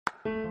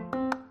Hello,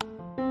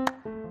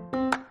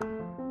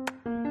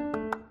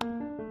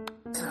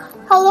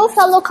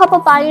 fellow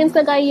kababayans,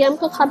 nagayam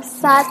ko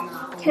kabsat.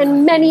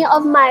 Can many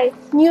of my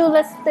new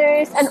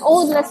listeners and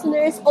old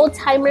listeners, old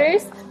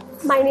timers.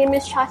 My name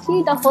is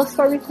Shashi, the host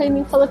for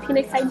Reclaiming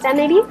Filipinx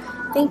Identity.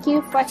 Thank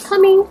you for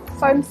coming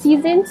from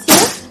season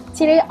 2.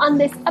 Today on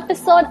this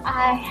episode,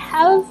 I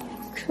have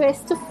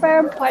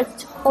Christopher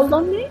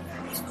Bartolome.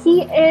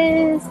 He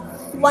is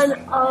one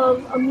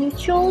of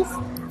mutuals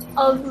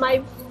of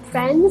my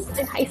friends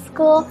in high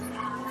school,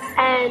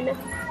 and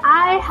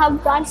I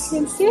have brought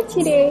him here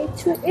today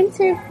to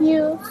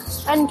interview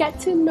and get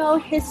to know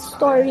his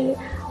story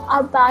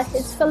about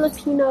his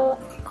Filipino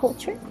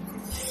culture.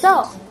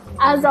 So,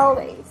 as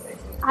always,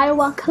 I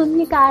welcome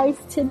you guys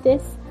to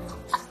this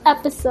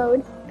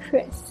episode,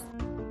 Chris.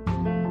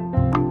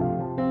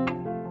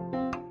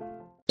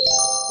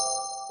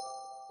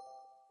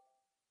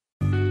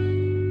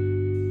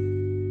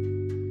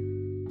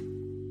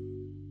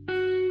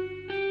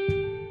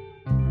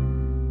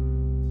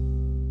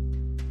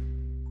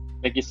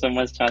 Thank you so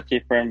much,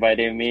 Chachi, for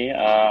inviting me.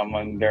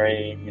 I'm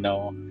very,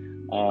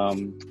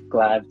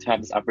 glad to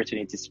have this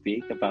opportunity to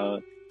speak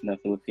about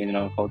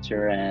Filipino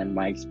culture and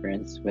my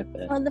experience with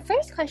it. The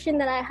first question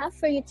that I have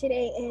for you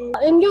today is,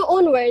 in your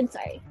own words,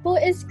 who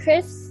is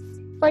Chris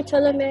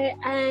Bartolome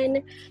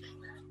and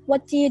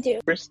what do you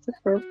do?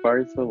 Christopher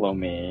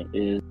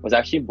Bartolome was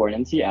actually born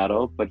in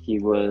Seattle, but he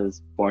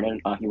was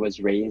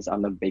raised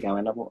on the Big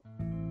Island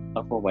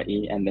of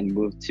Hawaii and then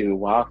moved to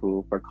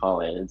Oahu for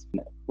college,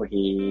 where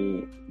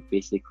he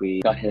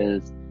basically got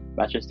his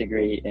bachelor's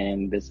degree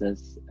in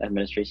business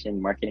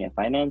administration, marketing, and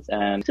finance,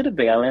 and to the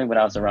Big Island when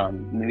I was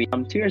around maybe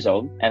 2 years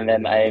old. And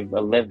then I've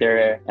lived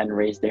there and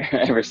raised there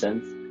ever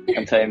since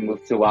until I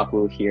moved to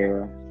Oahu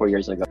here 4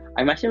 years ago.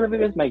 I'm actually living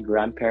with my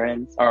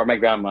grandparents, or my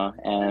grandma,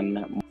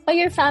 and... Oh,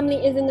 your family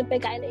is in the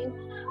Big Island?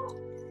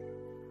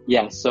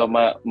 Yeah, so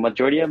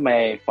majority of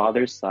my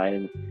father's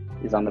side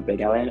is on the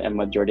Big Island, and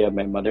majority of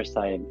my mother's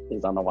side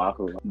is on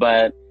Oahu.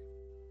 But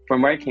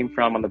from where I came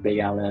from on the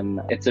Big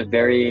Island, it's a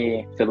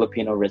very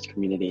Filipino-rich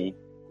community.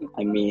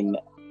 I mean,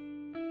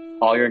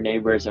 all your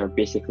neighbors are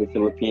basically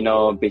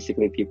Filipino,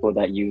 basically people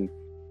that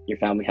your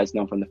family has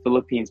known from the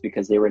Philippines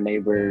because they were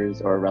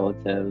neighbors or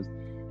relatives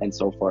and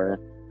so forth.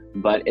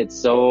 But it's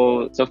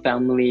so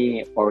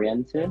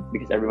family-oriented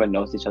because everyone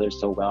knows each other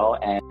so well,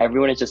 and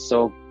everyone is just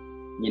so,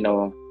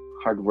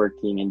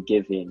 hardworking and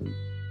giving.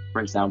 For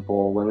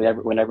example,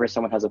 whenever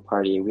someone has a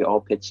party, we all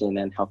pitch in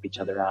and help each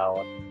other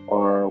out.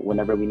 Or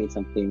whenever we need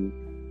something,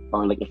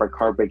 or like if our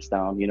car breaks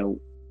down,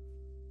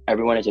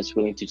 everyone is just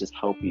willing to just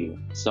help you.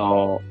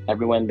 So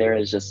everyone there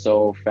is just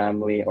so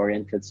family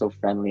oriented, so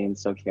friendly, and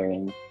so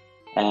caring.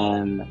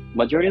 And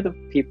majority of the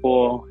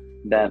people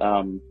that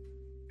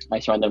I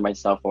surrounded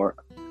myself or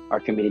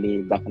our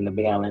community back on the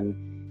Big Island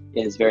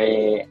is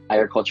very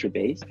agriculture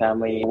based.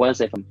 Family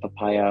was a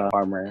papaya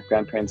farmer.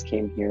 Grandparents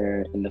came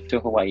here to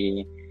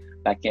Hawaii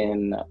back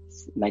in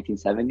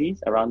 1970s,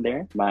 around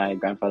there. My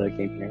grandfather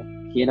came here.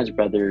 He and his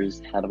brothers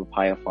had a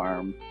papaya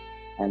farm,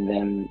 and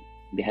then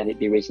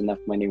they raised enough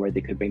money where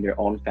they could bring their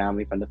own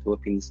family from the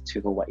Philippines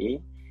to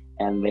Hawaii.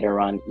 And later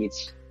on,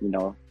 each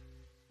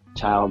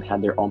child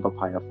had their own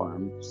papaya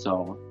farm.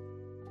 So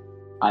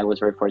I was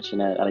very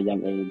fortunate at a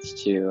young age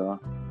to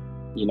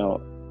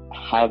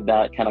have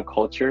that kind of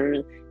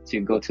culture, to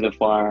go to the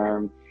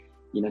farm,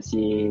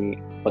 see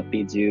what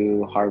they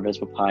do,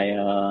 harvest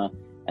papaya,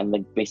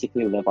 and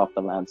basically live off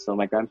the land. So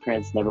my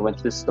grandparents never went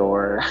to the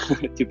store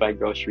to buy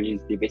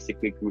groceries. They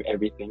basically grew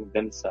everything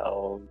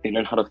themselves. They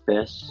learned how to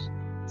fish.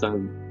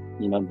 So,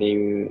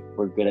 they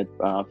were good at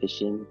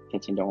fishing,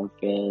 catching their own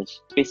fish.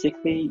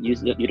 Basically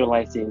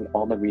utilizing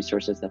all the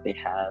resources that they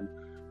had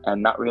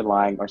and not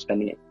relying or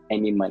spending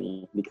any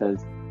money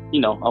because, a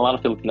lot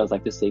of Filipinos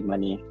like to save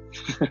money.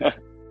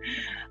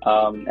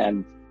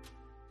 And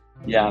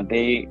yeah,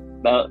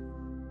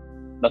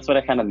 that's what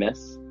I kind of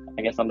miss,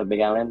 I guess, on the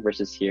Big Island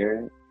versus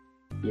here.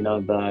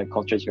 The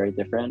culture is very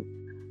different.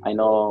 I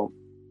know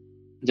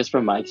just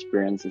from my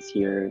experiences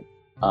here,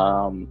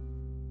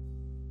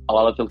 a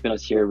lot of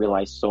Filipinos here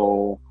rely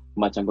so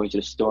much on going to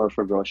the store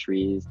for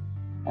groceries.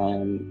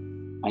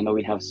 And I know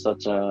we have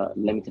such a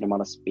limited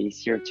amount of space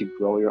here to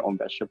grow your own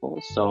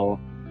vegetables. So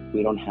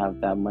we don't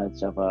have that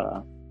much of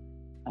a,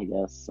 I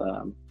guess,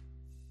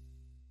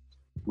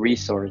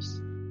 resource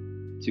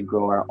to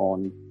grow our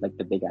own, like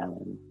the Big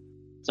Island.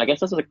 So I guess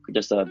that's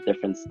just a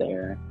difference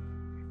there.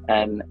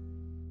 And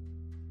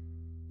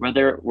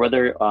whether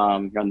you're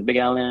on the Big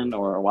Island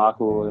or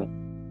Oahu,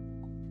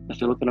 the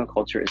Filipino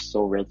culture is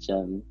so rich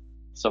and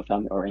so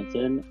family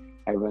oriented.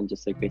 Everyone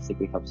just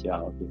basically helps you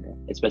out here,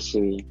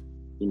 especially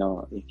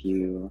if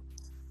you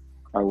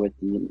are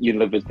you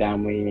live with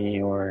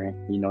family or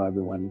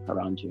everyone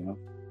around you.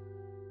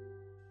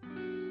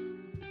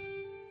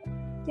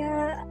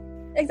 Yeah,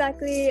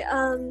 exactly.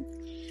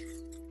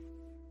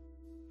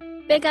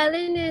 Big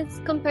Island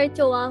is compared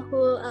to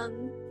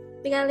Oahu.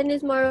 Big Island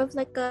is more of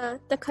like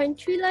the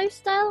country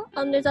lifestyle.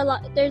 There's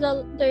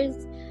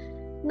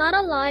not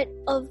a lot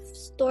of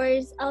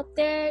stores out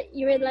there.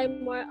 You rely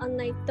more on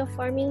like the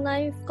farming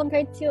life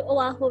compared to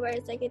Oahu, where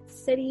it's like it's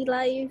city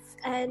life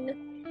and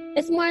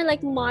it's more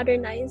like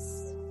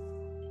modernized.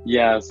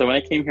 Yeah, so when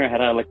I came here,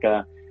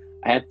 I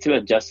had to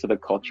adjust to the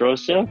cultural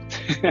shift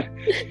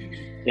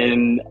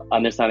in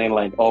understanding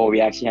like, oh,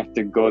 we actually have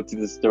to go to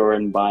the store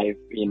and buy,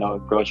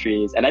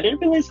 groceries. And I didn't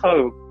realize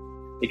how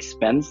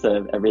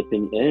expensive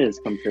everything is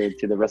compared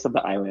to the rest of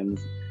the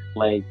islands.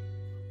 Like,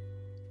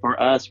 for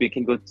us, we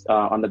can go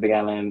on the Big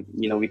Island,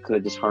 we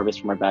could just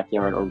harvest from our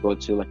backyard or go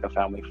to like a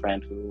family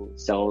friend who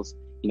sells,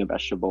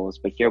 vegetables.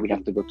 But here we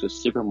have to go to a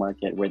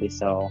supermarket where they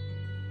sell,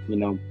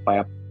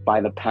 by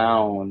the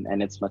pound,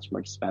 and it's much more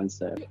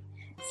expensive.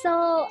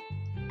 So,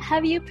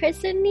 have you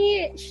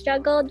personally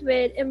struggled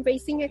with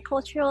embracing your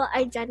cultural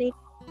identity?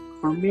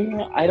 For me,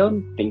 I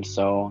don't think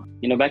so.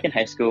 Back in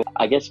high school,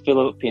 I guess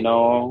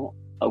Filipino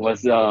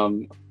was a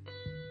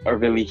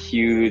really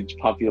huge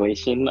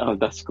population of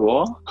the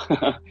school.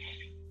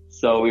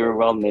 So we were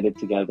well knitted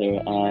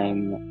together,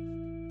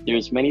 and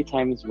there's many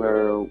times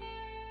where,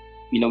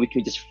 we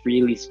could just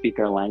freely speak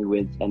our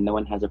language and no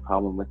one has a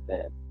problem with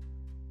it.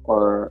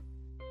 Or,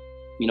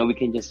 we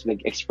can just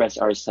like express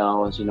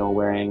ourselves,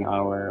 wearing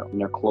our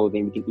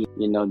clothing. We can eat,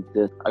 we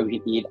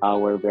can eat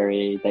our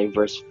very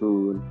diverse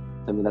food,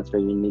 something that's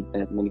very unique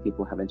that many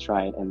people haven't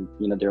tried, and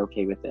they're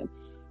okay with it.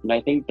 I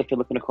think the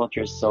Filipino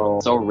culture is so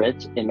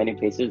rich in many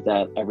places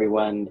that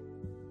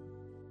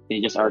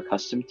they just are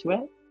accustomed to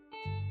it.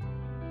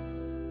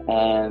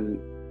 And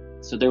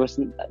so there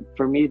wasn't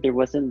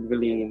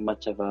really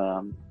much of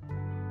an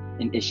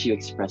issue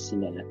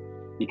expressing it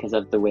because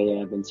of the way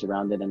I've been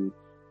surrounded and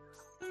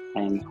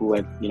who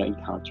I've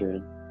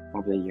encountered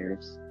over the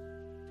years.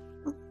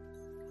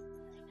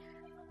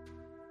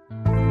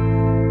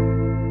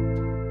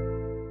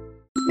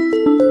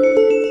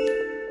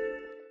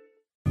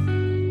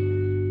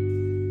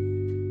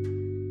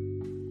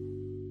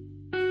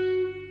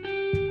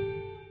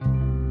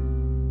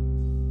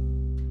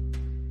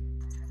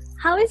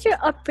 How is your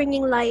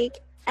upbringing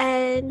like,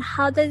 and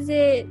how does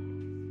it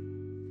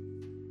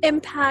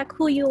impact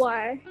who you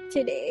are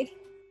today?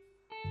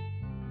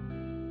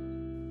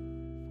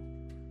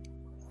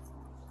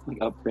 Like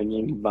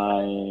upbringing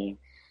by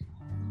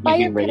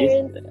your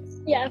raised?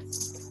 Parents?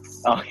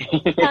 Yes.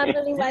 Okay.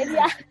 Family-wise,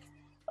 yeah.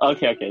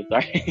 Okay,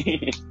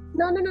 sorry.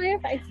 No, you're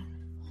fine.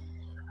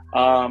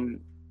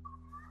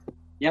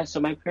 Yeah, so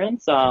my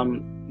parents,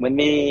 when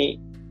they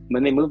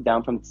moved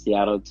down from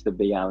Seattle to the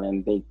Big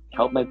Island, they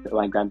helped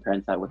my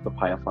grandparents out with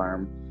papaya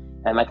farm.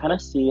 And I kind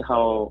of see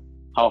how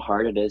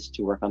hard it is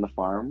to work on the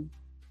farm.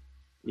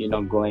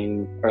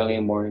 Going early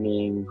in the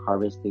morning,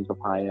 harvesting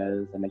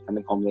papayas, and then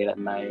coming home late at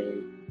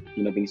night,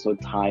 being so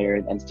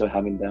tired and still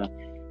having the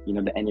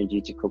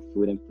energy to cook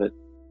food and put,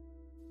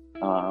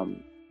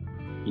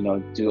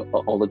 do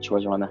all the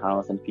chores around the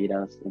house and feed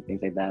us and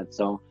things like that.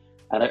 So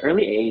at an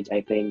early age,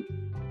 I think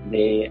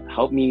they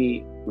helped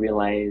me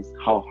realize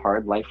how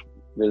hard life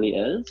really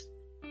is,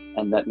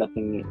 and that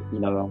nothing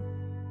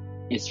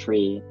is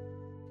free.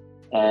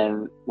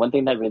 And one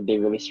thing that they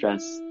really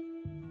stress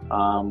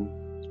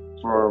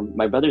for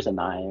my brothers and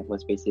I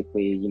was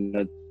basically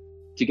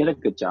to get a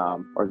good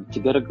job or to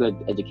get a good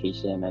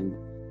education and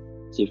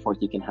so forth,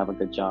 you can have a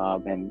good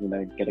job and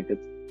get a good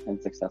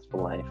and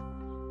successful life,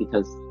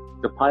 because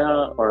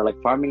papaya or like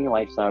farming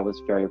lifestyle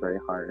was very, very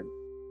hard.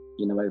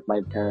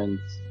 My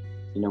parents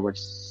worked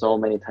so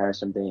many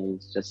tiresome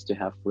days just to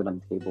have food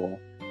on the table.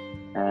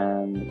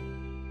 And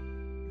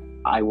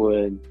I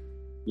would,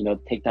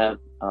 take that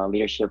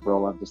leadership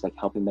role of just like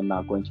helping them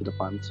out, going to the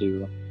farm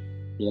too,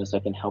 so I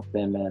can help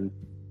them and,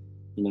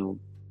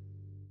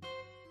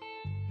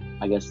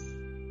 I guess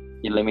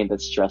eliminate the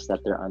stress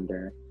that they're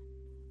under.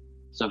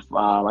 So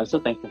I'm so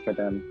thankful for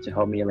them to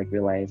help me like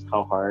realize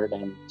how hard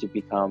and to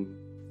become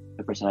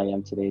the person I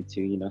am today,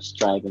 to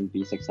strive and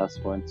be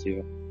successful and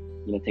to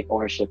take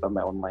ownership of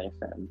my own life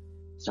and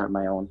start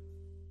my own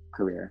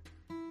career.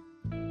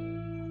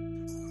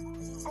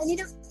 And you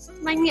don't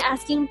mind me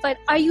asking, but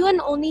are you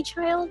an only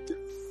child?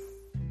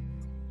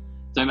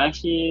 So I'm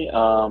actually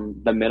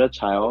the middle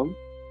child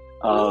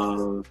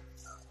of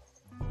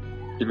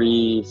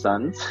 3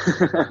 sons.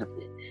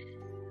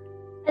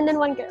 And then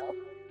 1 girl?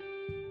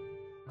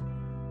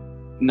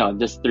 No,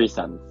 just 3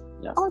 sons.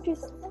 Yeah. Oh, 3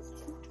 sons.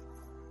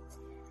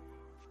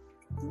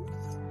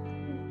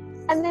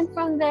 And then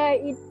from there,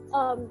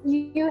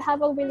 you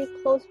have a really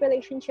close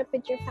relationship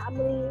with your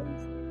family.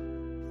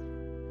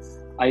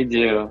 I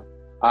do.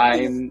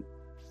 I'm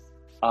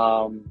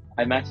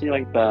actually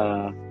like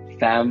the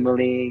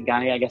family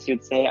guy, I guess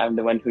you'd say. I'm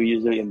the one who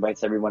usually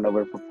invites everyone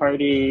over for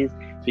parties,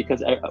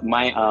 because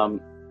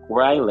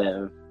where I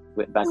live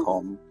back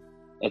home,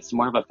 it's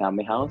more of a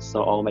family house.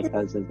 So all my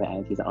cousins, my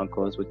aunties, and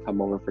uncles would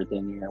come over for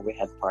dinner. We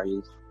had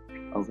parties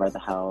over at the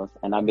house,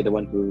 and I'd be the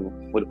one who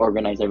would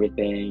organize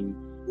everything,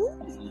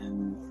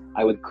 and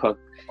I would cook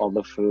all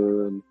the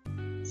food.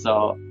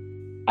 So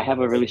I have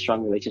a really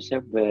strong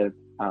relationship with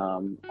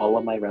all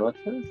of my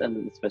relatives,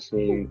 and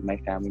especially my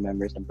family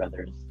members and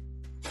brothers.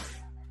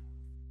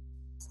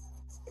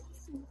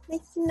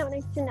 Nice to know.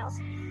 Nice to know.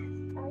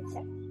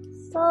 Okay.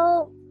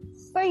 So,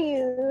 for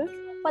you,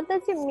 what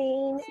does it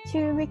mean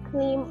to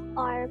reclaim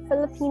our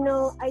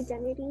Filipino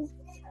identity?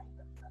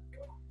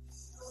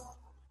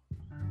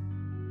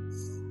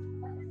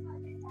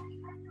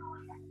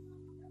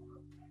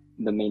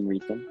 The main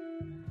reason.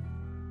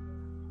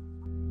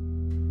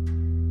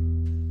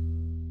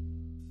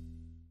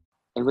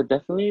 It would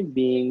definitely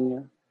be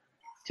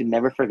to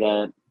never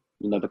forget,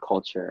 the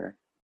culture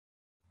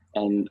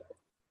and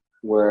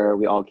where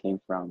we all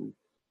came from.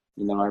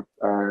 Our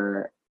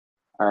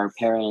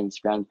parents,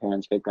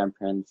 grandparents, great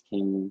grandparents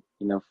came,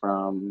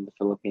 from the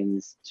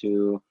Philippines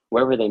to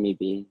wherever they may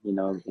be, in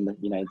the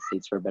United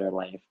States for a better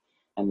life,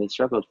 and they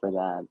struggled for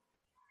that.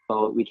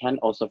 But we can't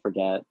also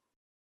forget,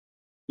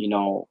 you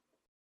know,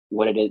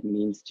 what it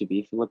means to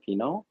be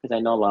Filipino, because I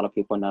know a lot of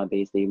people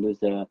nowadays they lose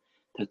the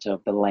touch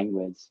of the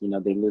language.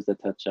 They lose the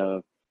touch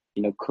of,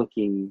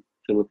 cooking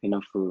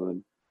Filipino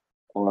food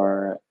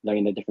or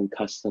learning the different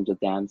customs, the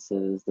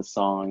dances, the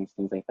songs,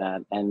 things like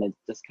that. And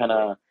it's kind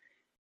of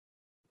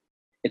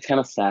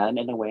sad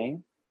in a way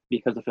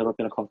because the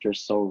Filipino culture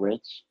is so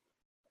rich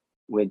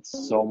with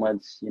so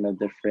much,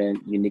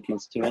 different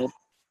uniqueness to it.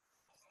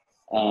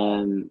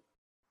 And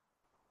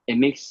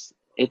it's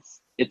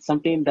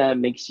something that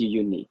makes you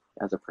unique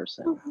as a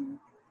person. Mm-hmm.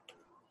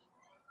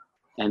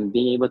 And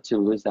being able to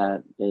lose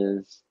that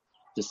is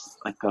just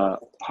like a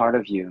part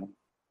of you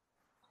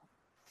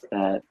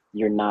that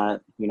you're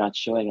not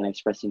showing and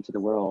expressing to the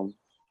world.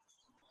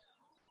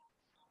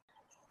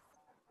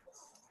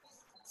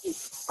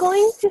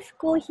 Going to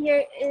school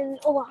here in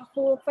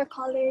Oahu for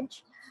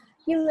college,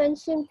 you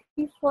mentioned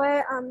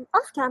before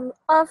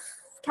off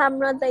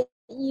camera that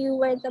you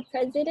were the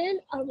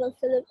president of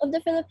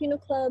the Filipino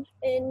club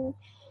in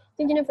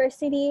the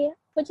university.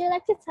 Would you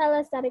like to tell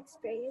us that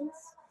experience?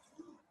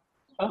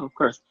 Oh, of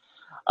course.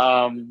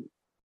 Um,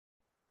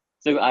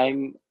 so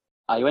I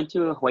went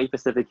to Hawaii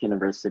Pacific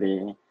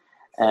University,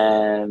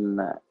 and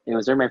it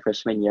was during my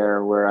freshman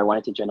year where I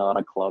wanted to join a lot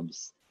of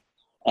clubs.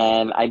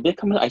 And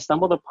I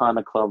stumbled upon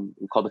a club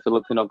called the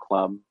Filipino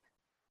Club,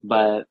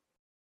 but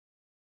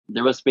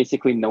there was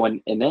basically no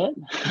one in it.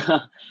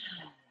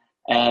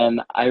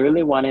 And I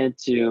really wanted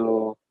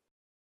to,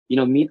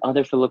 meet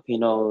other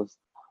Filipinos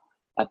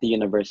at the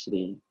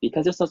university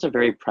because it's such a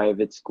very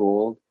private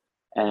school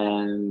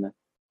and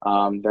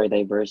very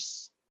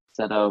diverse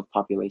set of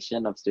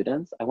population of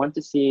students. I wanted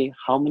to see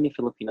how many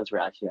Filipinos were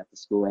actually at the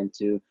school and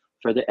to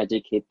further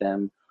educate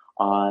them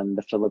on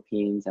the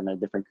Philippines and their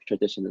different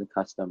traditions and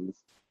customs.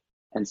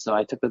 And so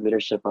I took the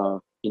leadership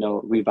of,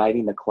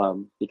 reviving the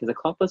club because the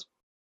club was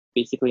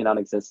basically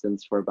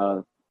non-existent for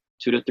about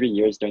 2 to 3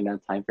 years during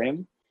that time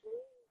frame.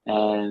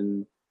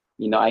 And,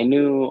 I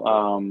knew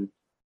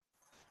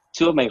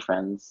two of my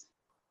friends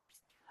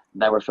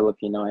that were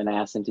Filipino and I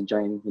asked them to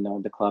join,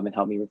 the club and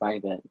help me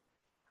revive it.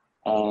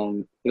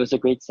 And it was a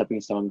great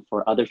stepping stone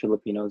for other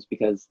Filipinos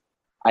because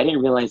I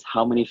didn't realize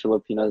how many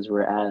Filipinos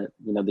were at,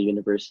 the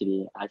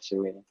university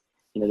actually.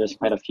 There's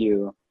quite a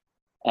few.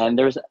 And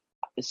there's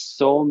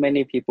so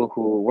many people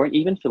who weren't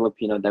even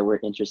Filipino that were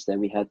interested.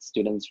 We had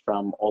students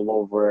from all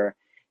over,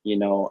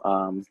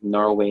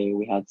 Norway.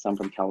 We had some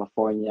from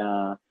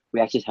California.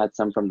 We actually had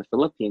some from the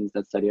Philippines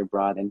that study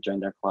abroad and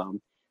joined our club.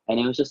 And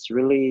it was just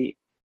really,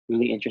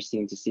 really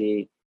interesting to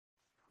see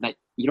that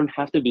you don't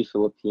have to be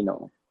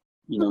Filipino,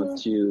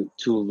 to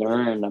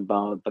learn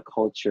about the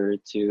culture,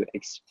 to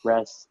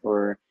express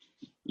or,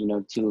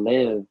 to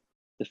live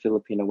the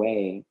Filipino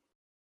way.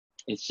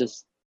 It's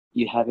just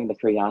you having the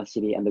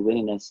curiosity and the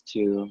willingness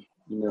to,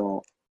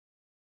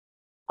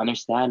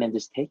 understand and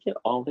just take it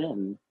all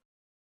in.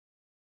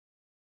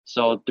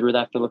 So through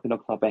that Filipino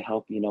club, I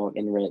help,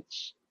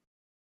 enrich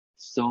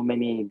so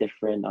many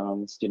different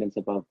students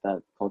about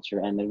that culture.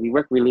 And then we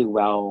work really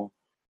well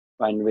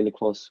and really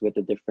close with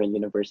the different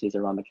universities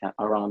around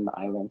around the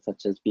island,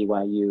 such as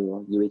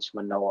BYU, UH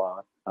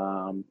Manoa,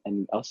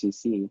 and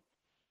LCC.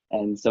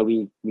 And so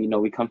we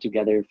come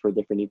together for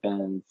different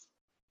events,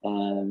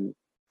 and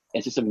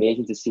it's just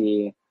amazing to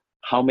see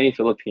how many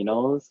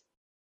Filipinos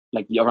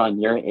like around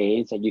your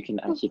age that you can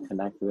actually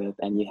connect with,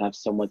 and you have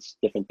so much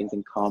different things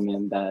in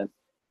common that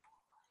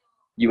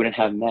you wouldn't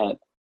have met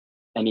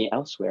any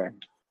elsewhere.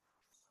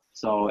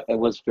 So it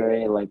was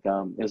very it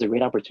was a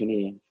great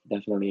opportunity,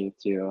 definitely,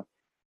 to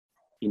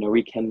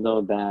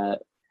rekindle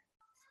that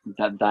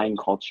dying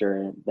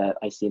culture that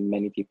I see in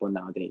many people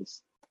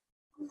nowadays.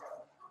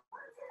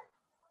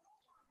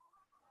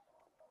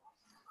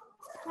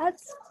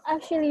 That's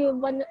actually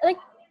one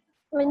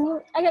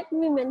when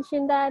we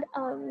mentioned that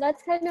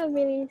that's kind of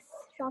really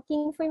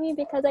shocking for me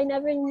because I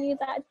never knew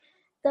that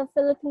the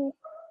Philippine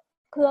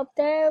club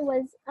there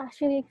was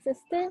actually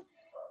existed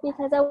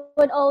because I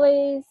would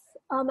always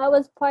I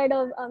was part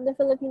of the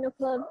Filipino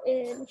club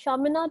in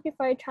Chaminade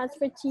before I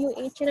transferred to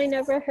UH, and I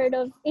never heard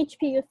of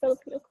HPU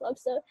Filipino club.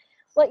 So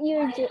what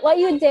you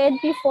did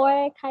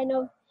before kind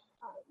of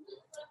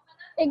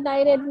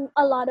ignited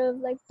a lot of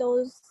like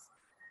those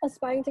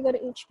aspiring to go to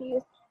HPU,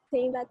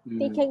 saying that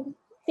they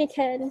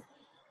can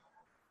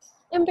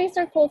embrace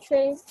their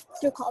culture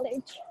through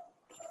college.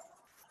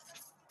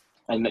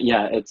 And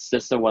yeah, it's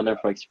just a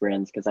wonderful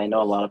experience because I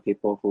know a lot of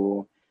people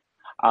who,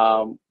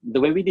 the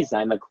way we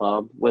designed the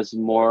club was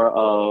more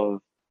of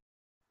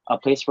a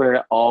place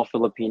where all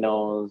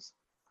Filipinos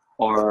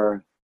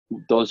or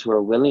those who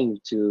are willing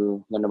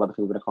to learn about the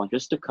Filipino culture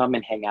just to come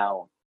and hang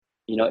out.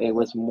 It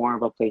was more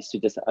of a place to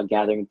just a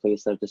gathering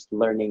place of just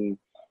learning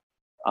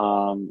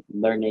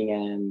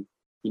and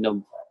you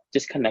know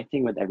just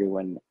connecting with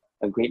everyone.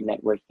 A great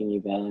networking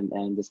event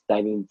and just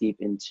diving deep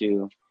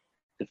into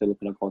the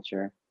Filipino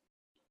culture.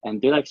 And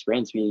through that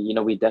experience,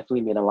 we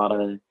definitely made a lot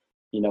of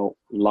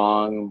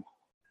long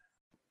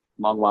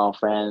while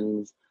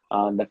friends.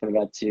 Definitely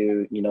got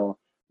to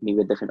meet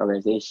with different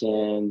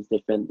organizations,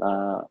 different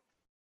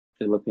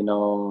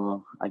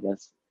Filipino, I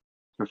guess,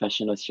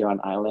 professionals here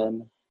on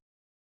island.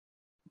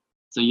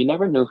 So you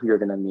never know who you're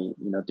gonna meet,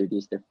 through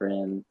these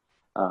different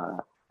uh,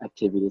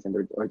 activities and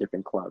or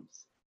different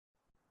clubs.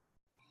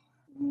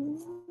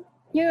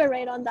 You were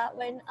right on that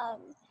one.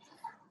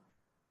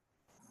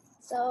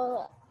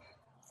 So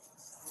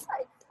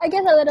I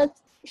guess a little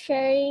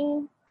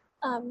sharing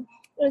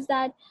was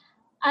that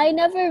I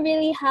never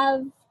really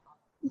have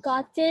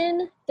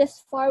gotten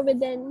this far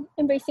within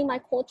embracing my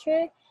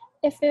culture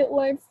if it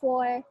weren't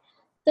for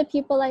the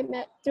people I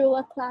met through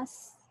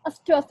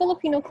through a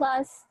Filipino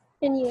class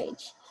in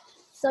UH.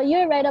 So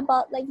you're right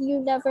about like you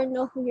never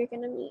know who you're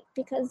gonna meet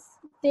because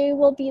they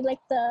will be like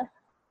the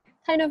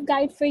kind of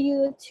guide for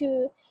you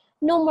to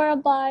know more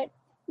about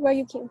where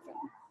you came from.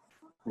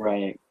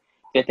 Right.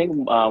 I think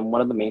one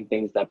of the main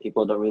things that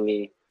people don't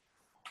really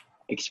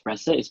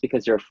express it is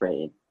because they're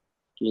afraid.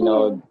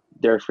 Mm-hmm.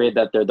 They're afraid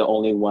that they're the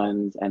only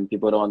ones and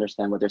people don't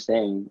understand what they're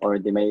saying, or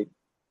they may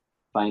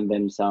find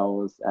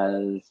themselves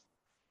as,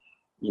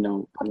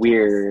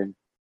 weird,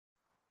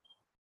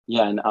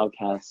 yeah, an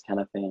outcast kind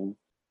of thing.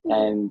 Mm-hmm.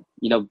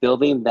 And,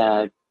 building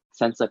that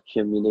sense of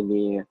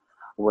community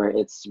where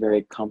it's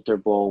very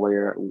comfortable,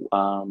 where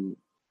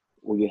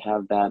you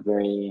have that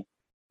very,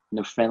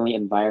 friendly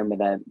environment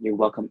that you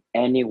welcome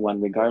anyone,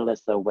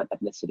 regardless of what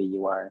ethnicity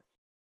you are.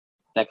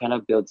 That kind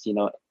of builds,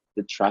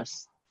 the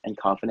trust and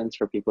confidence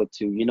for people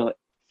to,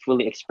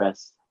 fully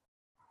express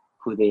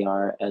who they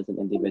are as an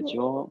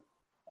individual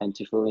and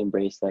to fully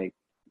embrace like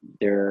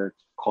their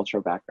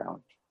cultural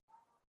background.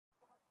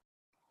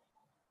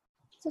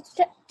 So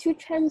to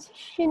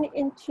transition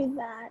into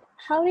that,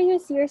 how do you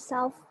see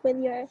yourself with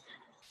your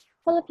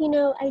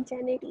Filipino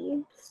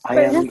identity? I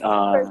For am just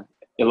for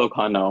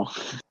Ilocano.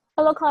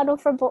 Ilocano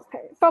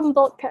from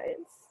both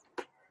parents.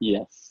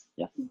 Yes,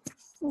 yes.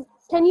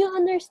 Can you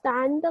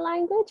understand the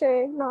language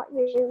or not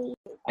really?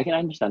 I can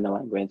understand the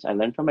language. I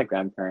learned from my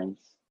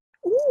grandparents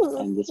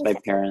and just my Okay.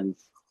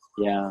 parents.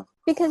 Yeah.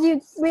 Because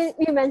you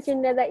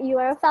mentioned that you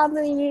are a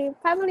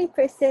family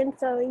person,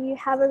 so you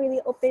have a really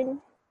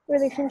open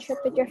relationship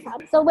with your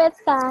family. So with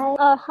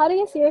that, how do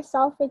you see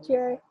yourself with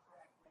your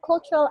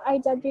cultural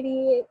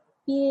identity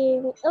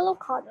being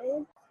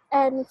Ilocano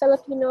and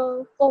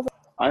Filipino over?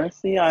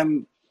 Honestly,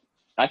 I'm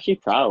actually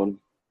proud.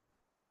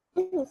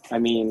 Mhm. I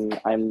mean,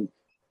 I'm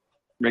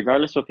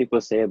regardless what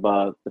people say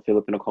about the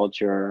Filipino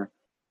culture,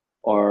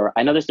 or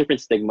I know there's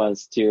different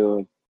stigmas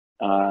to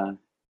uh,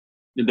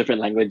 the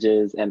different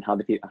languages and how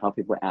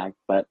people act,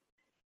 but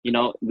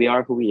we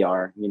are who we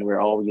are. We're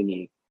all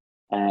unique,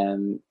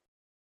 and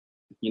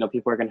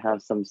people are gonna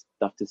have some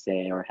stuff to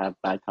say or have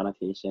bad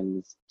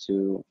connotations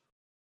to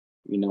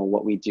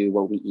what we do,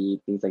 what we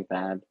eat, things like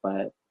that.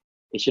 But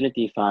it shouldn't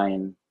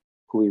define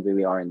who we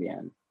really are in the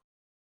end.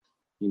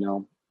 You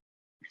know,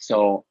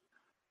 so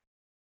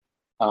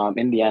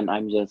in the end,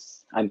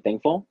 I'm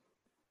thankful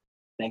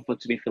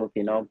to be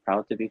Filipino,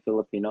 proud to be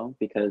Filipino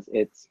because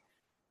it's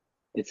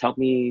helped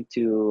me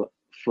to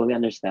fully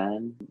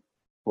understand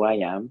who I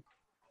am.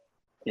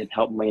 It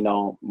helped me,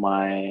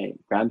 my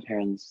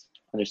grandparents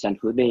understand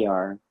who they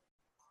are,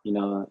 you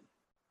know,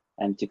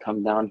 and to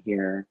come down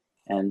here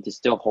and to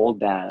still hold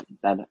that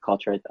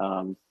culture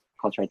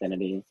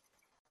identity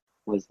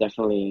was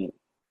definitely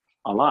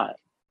a lot.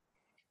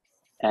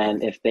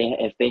 And if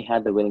they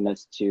had the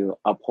willingness to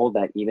uphold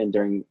that even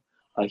during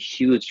a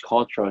huge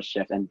cultural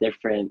shift and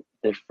different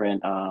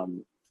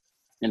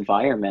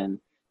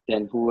environment,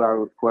 then who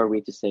are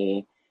we to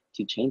say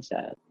to change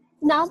that?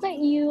 Now that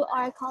you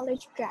are a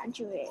college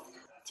graduate,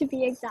 to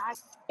be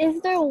exact,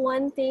 is there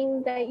one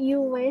thing that you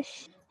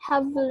wish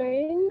have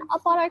learned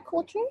about our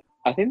culture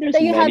I think there's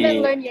that you haven't many.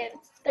 learned yet?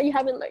 That you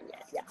haven't learned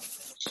yet, yeah.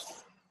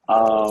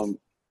 Um,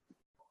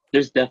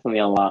 there's definitely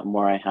a lot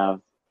more I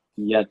have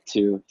yet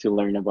to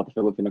learn about the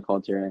Filipino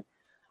culture.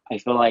 I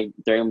feel like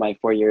during my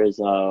 4 years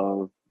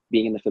of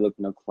being in the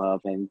Filipino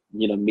club and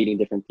meeting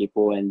different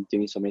people and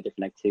doing so many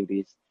different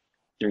activities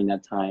during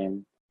that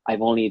time,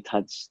 I've only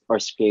touched or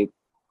scraped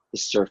the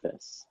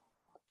surface.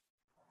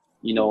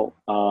 You know,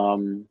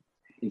 um,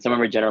 in some of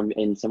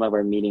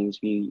our meetings,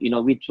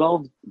 we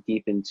delve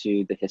deep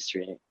into the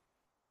history,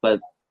 but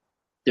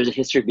there's a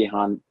history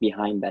behind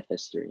that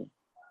history,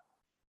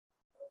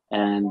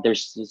 and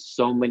there's just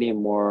so many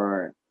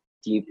more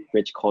deep,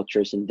 rich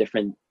cultures in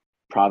different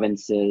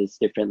provinces,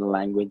 different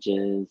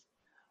languages,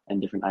 and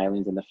different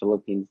islands in the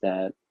Philippines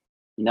that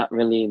not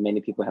really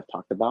many people have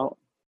talked about,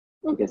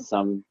 Mhm. because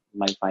some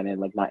might find it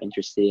like not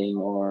interesting,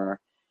 or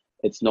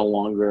it's no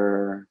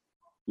longer,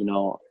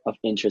 of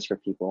interest for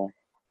people.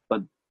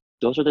 But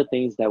those are the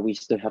things that we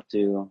still have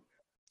to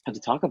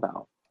talk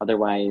about.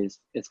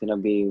 Otherwise, it's gonna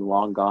be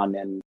long gone,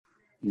 and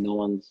no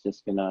one's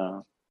just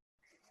gonna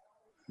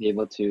be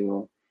able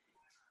to,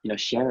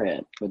 share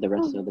it with the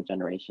rest of Mhm. the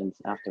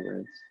generations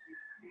afterwards.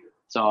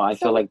 So I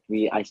feel So, like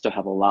I still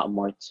have a lot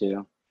more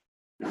to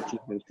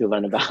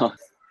learn about.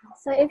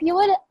 so if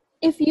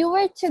you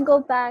were to go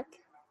back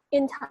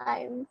in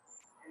time,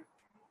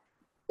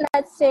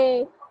 let's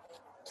say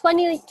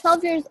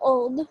 12 years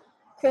old,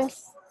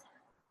 Chris,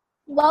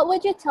 what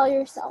would you tell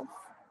yourself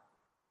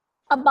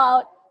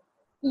about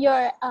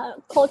your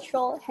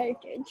cultural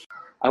heritage?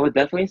 I would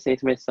definitely say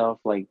to myself,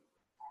 like,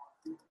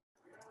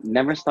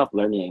 never stop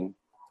learning.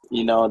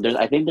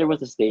 I think there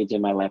was a stage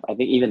in my life. I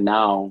think even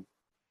now,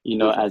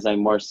 as I'm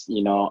more,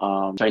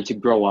 starting to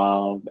grow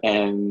up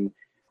and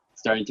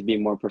starting to be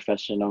more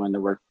professional in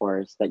the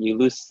workforce, that you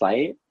lose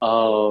sight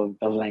of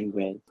the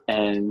language,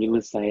 and you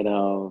lose sight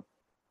of,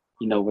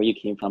 where you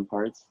came from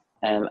parts.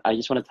 And I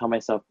just want to tell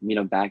myself,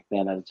 back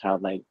then as a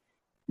child, like,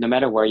 no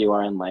matter where you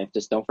are in life,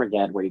 just don't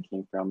forget where you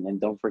came from, and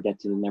don't forget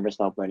to never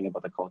stop learning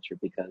about the culture,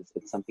 because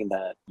it's something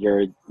that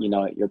your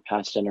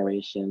past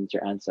generations,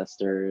 your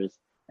ancestors,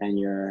 and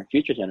your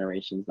future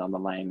generations down the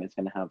line is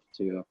going to have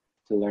to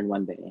learn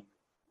one day.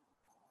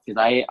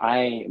 Because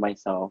I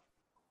myself,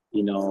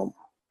 you know,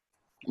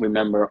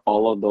 remember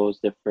all of those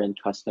different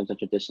customs and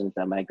traditions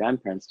that my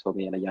grandparents told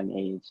me at a young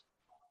age,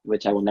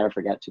 which I will never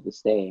forget to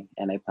this day,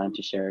 and I plan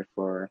to share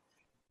for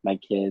my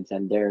kids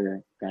and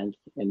their and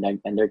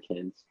their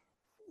kids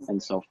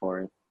and so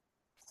forth.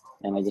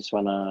 And I just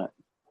want to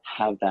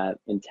have that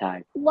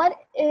intact. What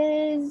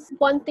is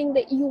one thing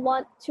that you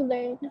want to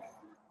learn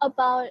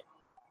about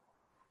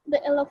the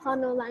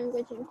Ilocano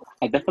language and culture?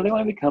 I definitely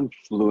want to become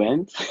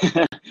fluent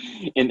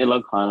in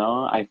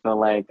Ilocano. I feel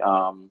like,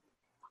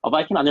 although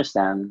I can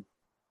understand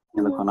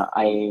Mhm.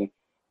 Ilocano,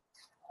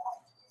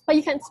 But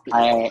you can't speak.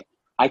 I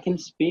I can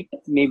speak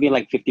maybe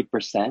like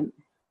 50%,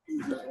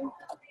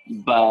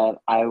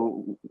 but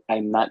I'm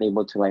not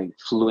able to like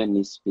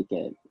fluently speak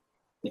it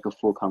like a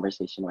full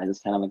conversation, right? It's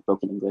kind of like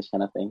broken English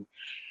kind of thing.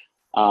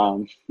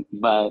 Um,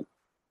 but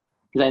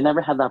because I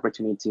never had the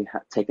opportunity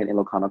to take an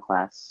Ilocano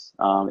class.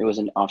 It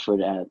wasn't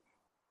offered at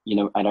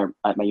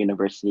at my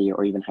university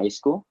or even high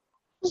school.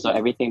 So Mhm.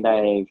 everything that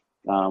I've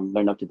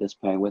learned up to this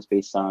point was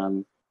based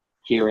on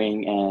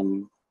hearing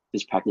and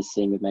just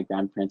practicing with my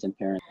grandparents and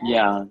parents.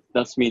 Yeah,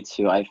 that's me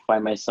too. I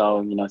find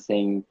myself,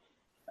 saying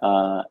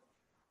uh,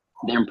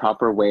 the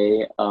improper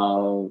way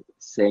of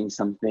saying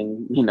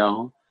something,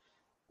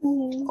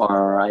 Mhm.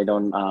 or I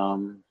don't,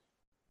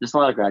 just a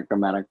lot of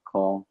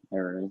grammatical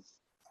errors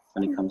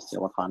when it comes to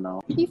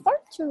Ilocano.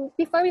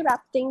 Before we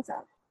wrap things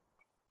up,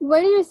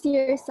 where do you see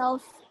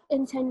yourself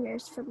in 10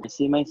 years from I now?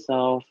 see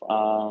myself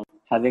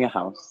having a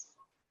house.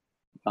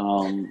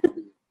 Um,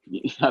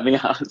 having a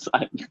house.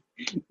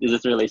 Is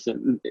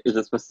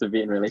this supposed to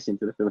be in relation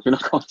to the Filipino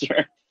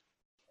culture?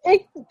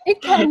 It,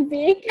 it can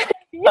be.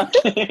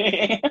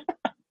 Okay.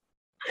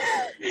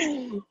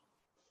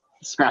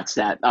 Scratch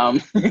that.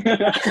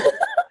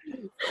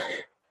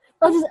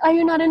 Are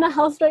you not in a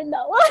house right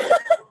now?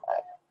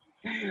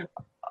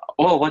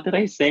 Oh, what did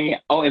I say?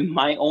 Oh, in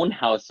my own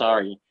house.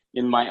 Sorry,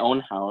 in my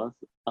own house.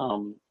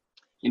 Um,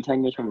 in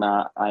 10 years from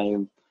now, I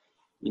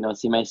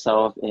see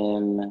myself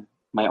in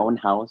my own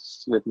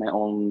house with my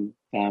own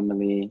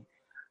family.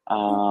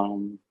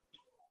 Um,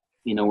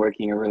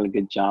 working a really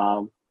good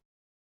job.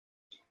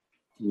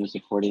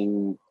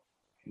 Supporting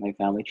my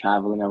family,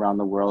 traveling around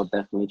the world.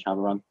 Definitely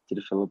travel around to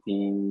the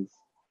Philippines.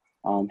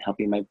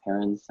 Helping my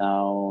parents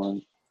out.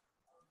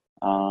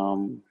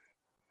 Um,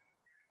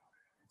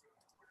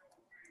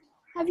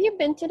 Have you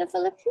been to the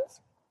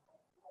Philippines?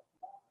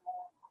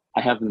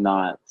 I have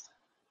not.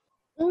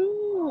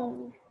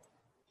 Mm.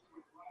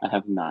 I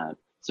have not.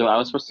 So I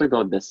was supposed to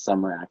go this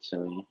summer,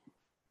 actually.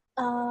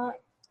 Uh,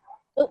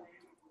 oh,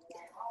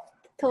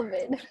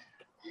 COVID.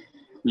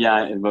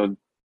 Yeah, it would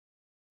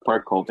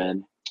for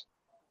COVID.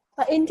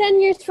 But in 10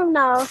 years from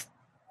now,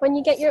 when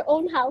you get your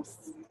own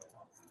house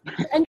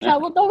and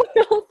travel the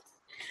world,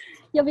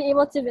 you'll be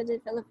able to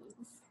visit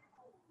Philippines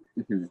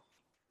Hmm.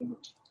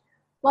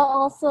 while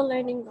also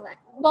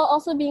while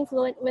also being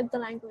fluent with the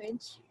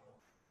language.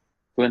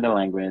 Fluent in the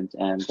language,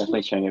 and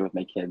definitely sharing it with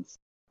my kids.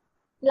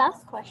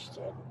 Last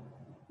question.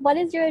 What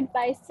is your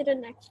advice to the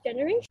next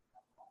generation?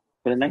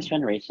 For the next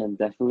generation,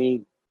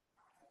 definitely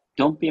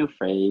don't be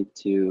afraid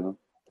to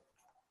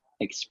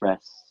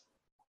express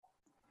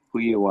who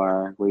you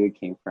are, where you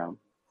came from,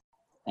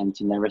 and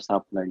to never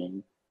stop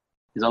learning.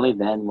 Because only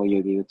then will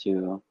you be able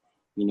to,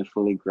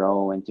 fully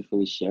grow and to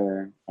fully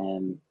share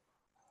and,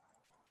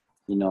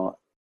 you know,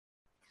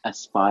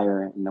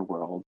 aspire in the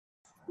world.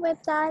 With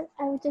that,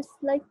 I would just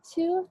like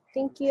to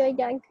thank you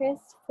again, Chris,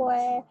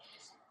 for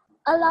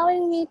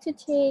allowing me to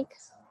take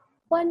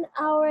 1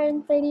 hour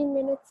and 30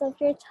 minutes of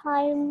your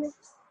time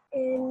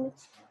in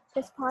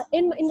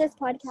in this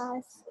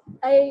podcast.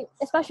 I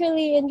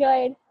especially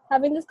enjoyed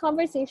having this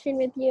conversation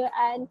with you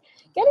and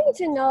getting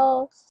to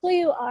know who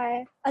you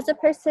are as a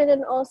person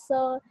and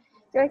also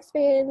your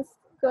experience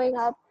growing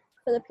up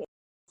Filipino.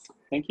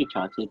 Thank you,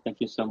 Chachi. Thank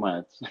you so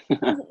much.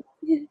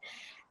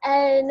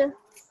 And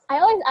I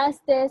always ask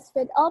this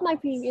with all my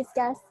previous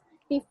guests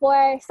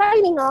before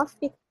signing off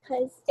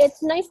because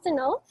it's nice to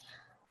know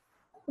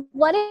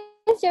what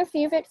is your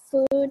favorite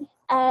food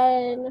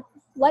and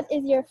what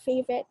is your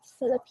favorite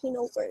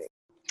Filipino word?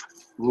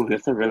 Ooh,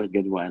 that's a really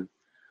good one.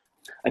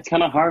 It's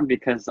kind of hard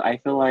because I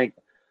feel like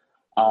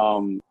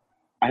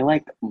I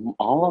like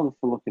all of the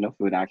Filipino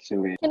food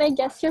actually. Can I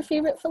guess your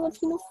favorite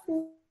Filipino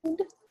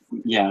food?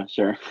 Yeah,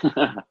 sure.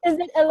 Is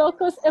it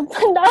Ilocos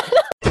empanada?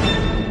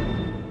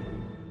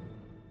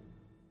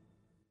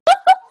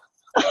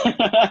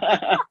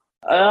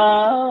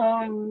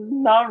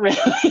 Not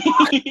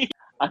really.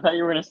 I thought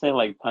you were gonna say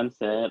like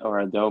pancit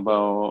or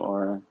adobo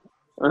or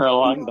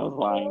along those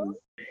lines.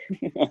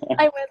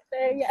 I went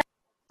there, yeah.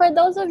 For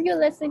those of you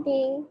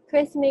listening,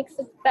 Chris makes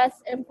the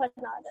best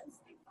empanadas.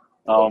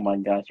 Oh my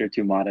gosh, you're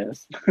too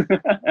modest.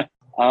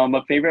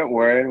 A favorite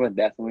word would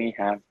definitely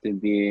have to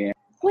be.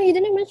 Wait, you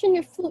didn't mention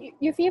your food,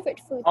 your favorite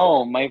food.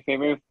 Oh, my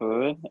favorite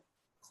food.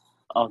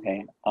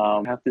 Okay.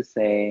 I have to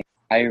say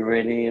I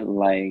really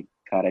like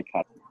kare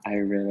kare. I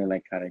really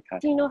like kare kare.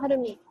 Do you know how to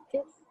make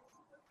it?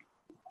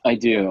 I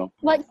do.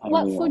 What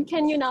really food like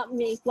can you not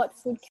make? What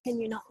food can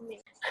you not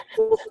make?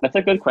 That's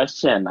a good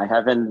question. I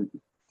haven't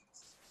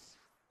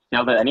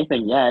nailed at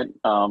anything yet.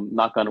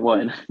 Knock on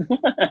wood.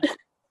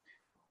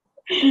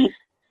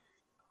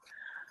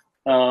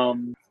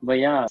 But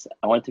yeah,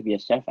 I wanted to be a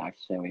chef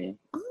actually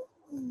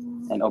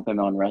and open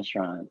my own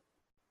restaurant.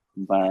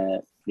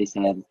 But they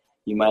said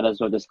you might as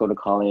well just go to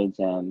college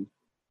and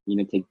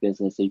take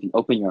business so you can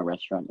open your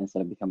restaurant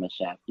instead of become a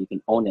chef. You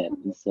can own it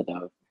instead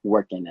of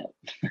work in it.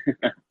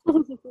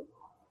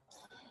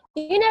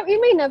 You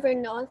may never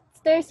know.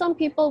 There's some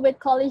people with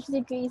college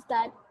degrees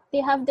that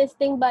they have this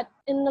thing, but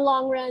in the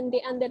long run,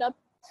 they ended up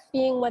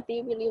being what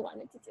they really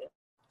wanted to do.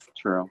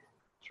 True.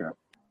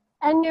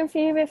 And your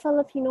favorite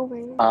Filipino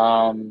word?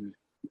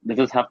 Does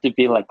this have to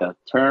be like a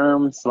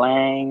term,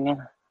 slang?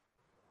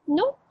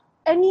 No.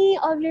 Any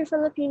of your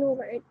Filipino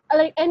word,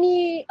 like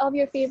any of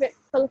your favorite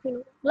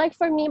Filipino. Like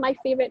for me, my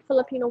favorite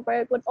Filipino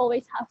word would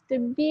always have to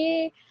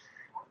be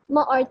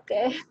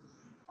maarte.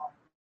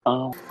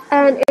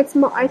 And it's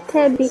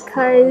maarte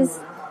because,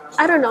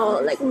 I don't know,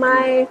 like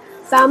my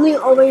family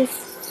always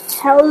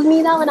tells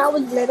me that when I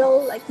was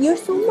little, like, you're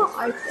so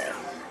maarte.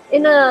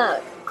 In a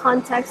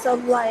context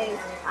of like,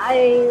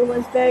 I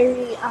was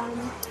very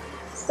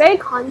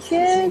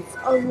conscious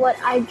of what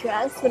I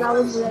dressed when I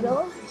was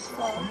little.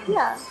 So,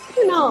 yeah, I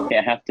don't know. Okay,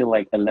 I have to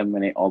like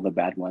eliminate all the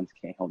bad ones.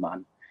 Okay, hold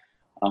on.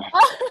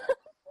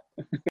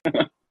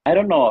 I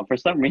don't know. For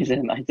some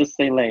reason, I just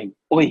say like,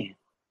 oi,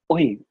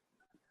 oi,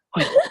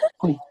 oi,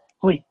 oi,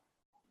 oi.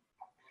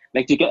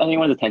 Like to get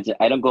anyone's attention,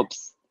 I don't go,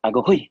 psst, I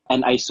go, oi,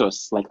 and I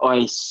sus. Like,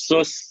 oi,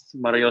 sus,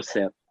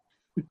 Mariosep.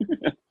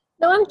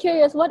 No, I'm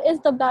curious, what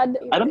is the bad?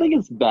 I don't think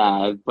it's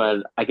bad,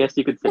 but I guess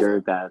you could consider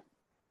it bad.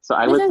 So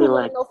I would say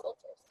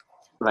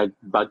like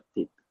bug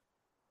tip.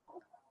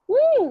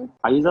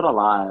 I use it a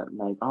lot.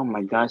 Like, oh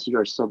my gosh, you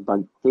are so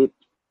bug tip.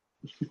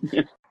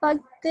 Bug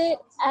tip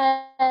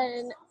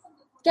and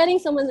getting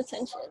someone's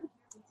attention.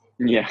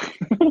 Yeah.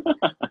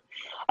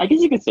 I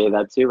guess you could say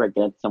that too, right?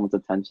 Get someone's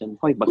attention.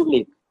 Hoy, bug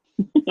tip.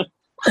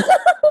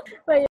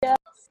 But yeah.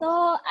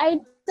 So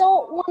I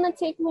don't want to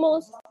take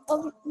most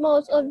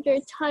of your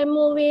time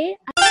away.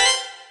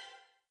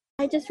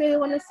 I just really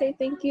want to say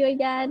thank you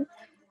again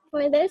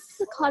for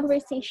this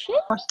conversation.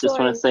 Just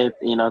want to say,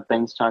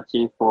 thanks,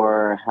 Chachi,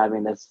 for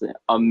having this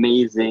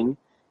amazing,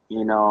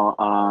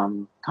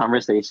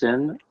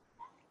 conversation.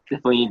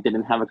 Definitely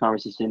didn't have a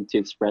conversation to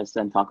express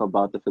and talk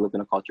about the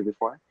Filipino culture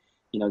before.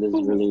 This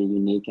is really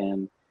unique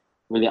and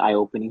really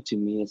eye-opening to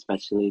me,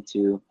 especially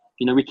to,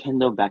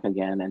 rekindle back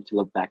again and to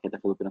look back at the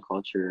Filipino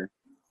culture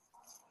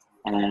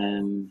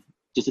and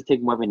just to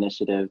take more of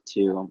initiative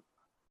to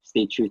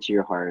stay true to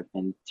your heart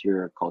and to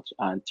your culture,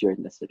 to your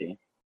ethnicity.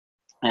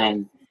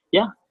 And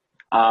yeah,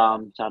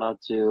 shout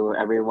out to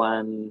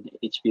everyone,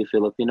 HB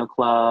Filipino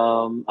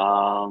Club,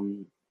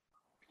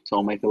 to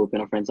all my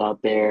Filipino friends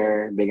out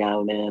there, Big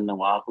Island,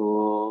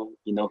 Oahu,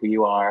 you know who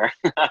you are.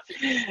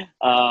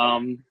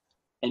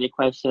 Any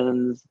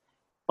questions,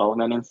 follow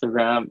me on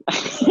Instagram,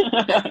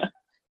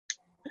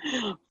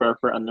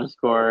 Furfur _. Just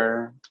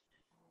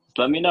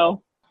let me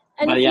know.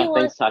 And but yeah,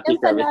 thanks, Chachi,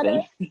 for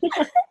everything.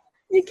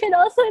 You can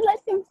also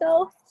let him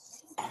know.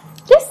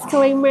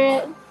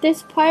 Disclaimer,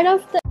 this part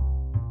of the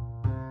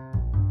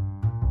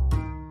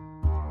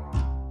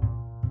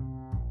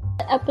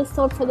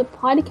episode for the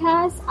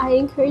podcast, I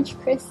encourage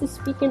Chris to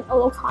speak in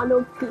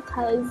Ilocano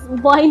because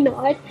why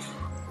not?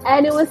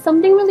 And it was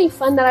something really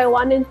fun that I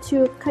wanted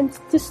to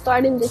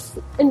start on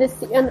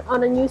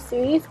a new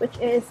series, which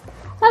is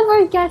have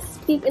our guests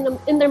speak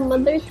in their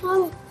mother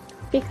tongue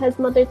because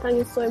mother tongue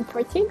is so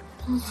important.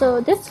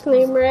 So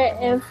disclaimer,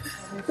 if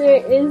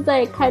there is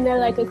like kind of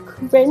like a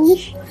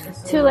cringe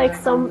to like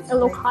some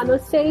Ilocano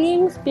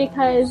sayings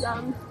because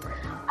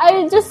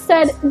I just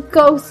said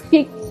go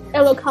speak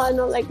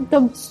Ilocano like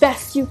the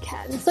best you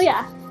can. So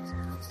yeah.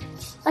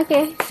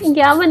 Okay,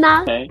 gyama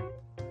na. Okay.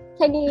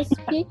 Can you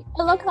speak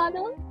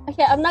Ilocano?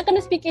 Okay, I'm not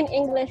gonna speak in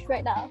English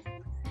right now.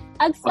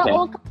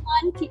 Agsaol ka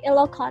man ti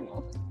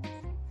Ilocano.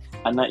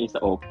 Ana is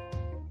oak.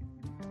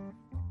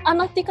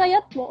 Ano ti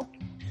kayat mo?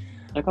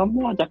 Ikaw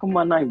mo, dyan ka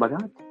manay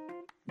bagat.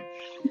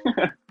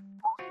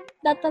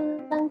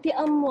 Datan lang ti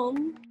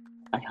amom.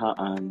 Ay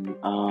haan.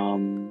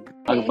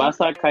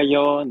 Agbasa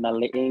kayo na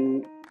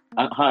liing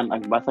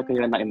agbasa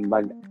kayo na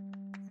imbag.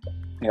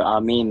 Yo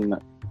amin.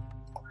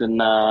 Doon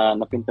na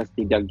napintas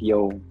ti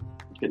Gagyo.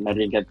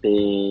 Narigat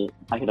ti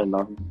I don't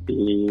know,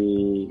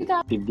 ti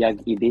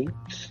Biag Ide.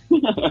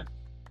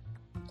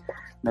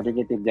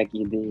 Narigat ti Biag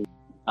Ide.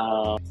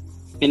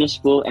 Finish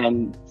school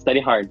and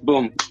study hard.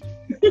 Boom.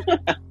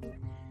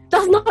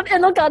 That's not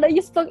Ilocano.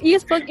 You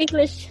spoke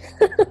English.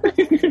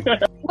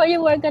 But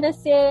you were gonna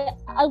say,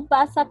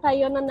 agbasa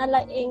kayo na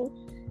nalaing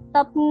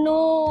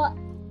tapno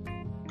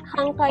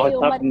hang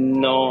kayo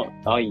tapno.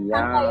 Oh yeah.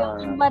 Hang kayo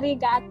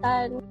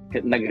marigatan.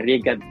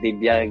 Nagrigat ti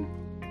Biag.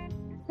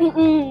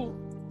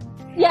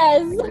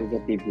 Yes.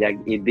 Nagrigat ti Biag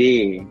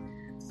Ide.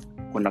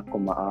 Kunak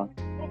kumaa.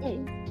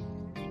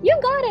 You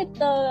got it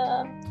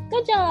though.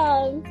 Good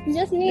job. You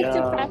just need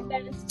to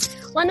practice.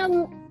 One of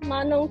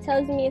Manong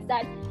tells me is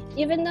that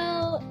even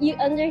though you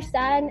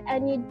understand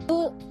and you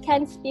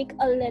can speak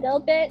a little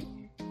bit,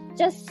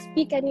 just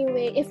speak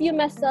anyway. If you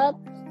mess up,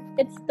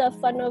 it's the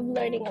fun of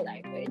learning a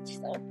language.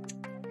 So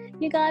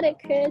you got it,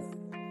 Chris.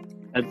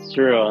 That's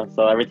true.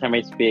 So every time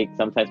I speak,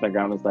 sometimes my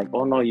grandma's like,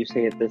 "Oh no, you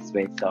say it this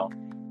way." So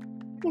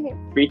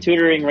free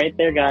tutoring right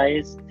there,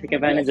 guys. Take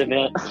advantage of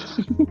it.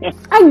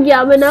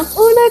 Agyaman na.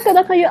 Una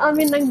kada kayo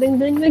amin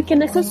nagdangdang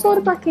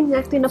kinasuporta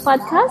kinakti na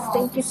podcast.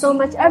 Thank you so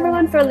much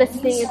everyone for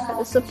listening and for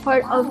the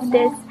support of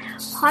this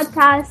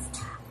podcast.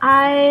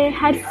 I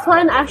had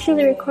fun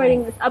actually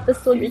recording this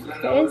episode with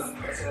Chris.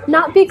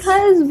 Not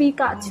because we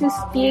got to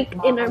speak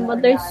in our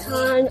mother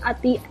tongue at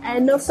the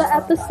end of the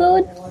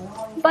episode,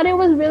 but it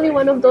was really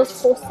one of those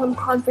wholesome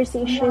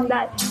conversations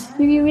that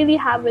you really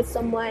have with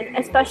someone,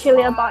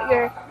 especially about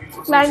your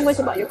language,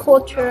 about your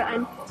culture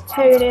and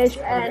heritage.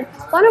 And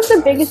one of the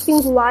biggest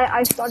things why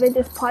I started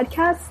this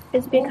podcast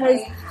is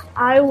because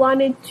I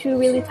wanted to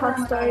really tell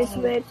stories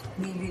with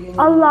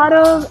a lot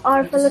of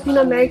our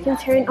Filipino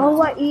Americans here in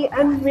Hawaii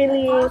and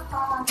really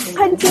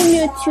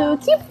continue to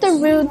keep the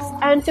roots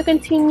and to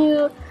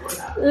continue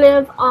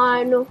live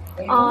on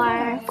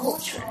our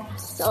culture.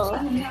 So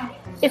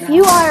if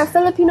you are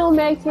Filipino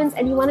Americans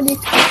and you want to be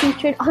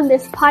featured on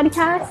this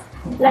podcast,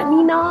 let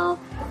me know.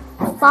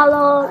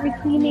 Follow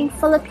Reclaiming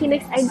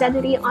Filipinx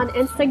Identity on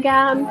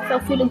Instagram. Feel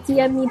free to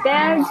DM me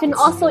there. You can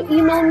also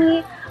email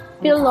me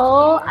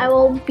below. I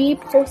will be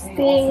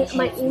posting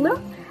my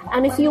email.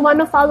 And if you want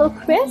to follow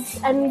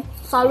Chris and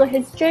follow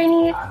his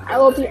journey, I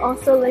will be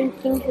also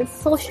linking his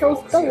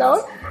socials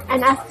below.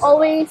 And as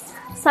always,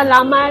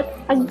 salamat,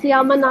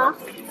 agyamana,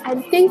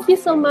 and thank you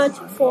so much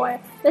for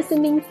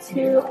listening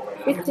to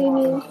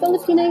Reclaiming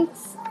Filipinx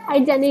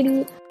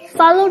Identity.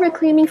 Follow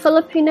Reclaiming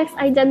Filipinx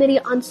Identity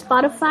on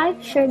Spotify.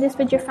 Share this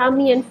with your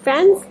family and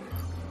friends.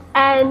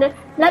 And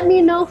let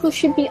me know who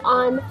should be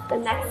on the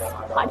next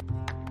podcast.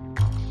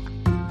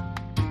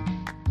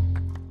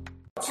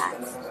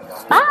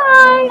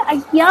 Bye!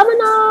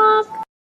 Agyamanak!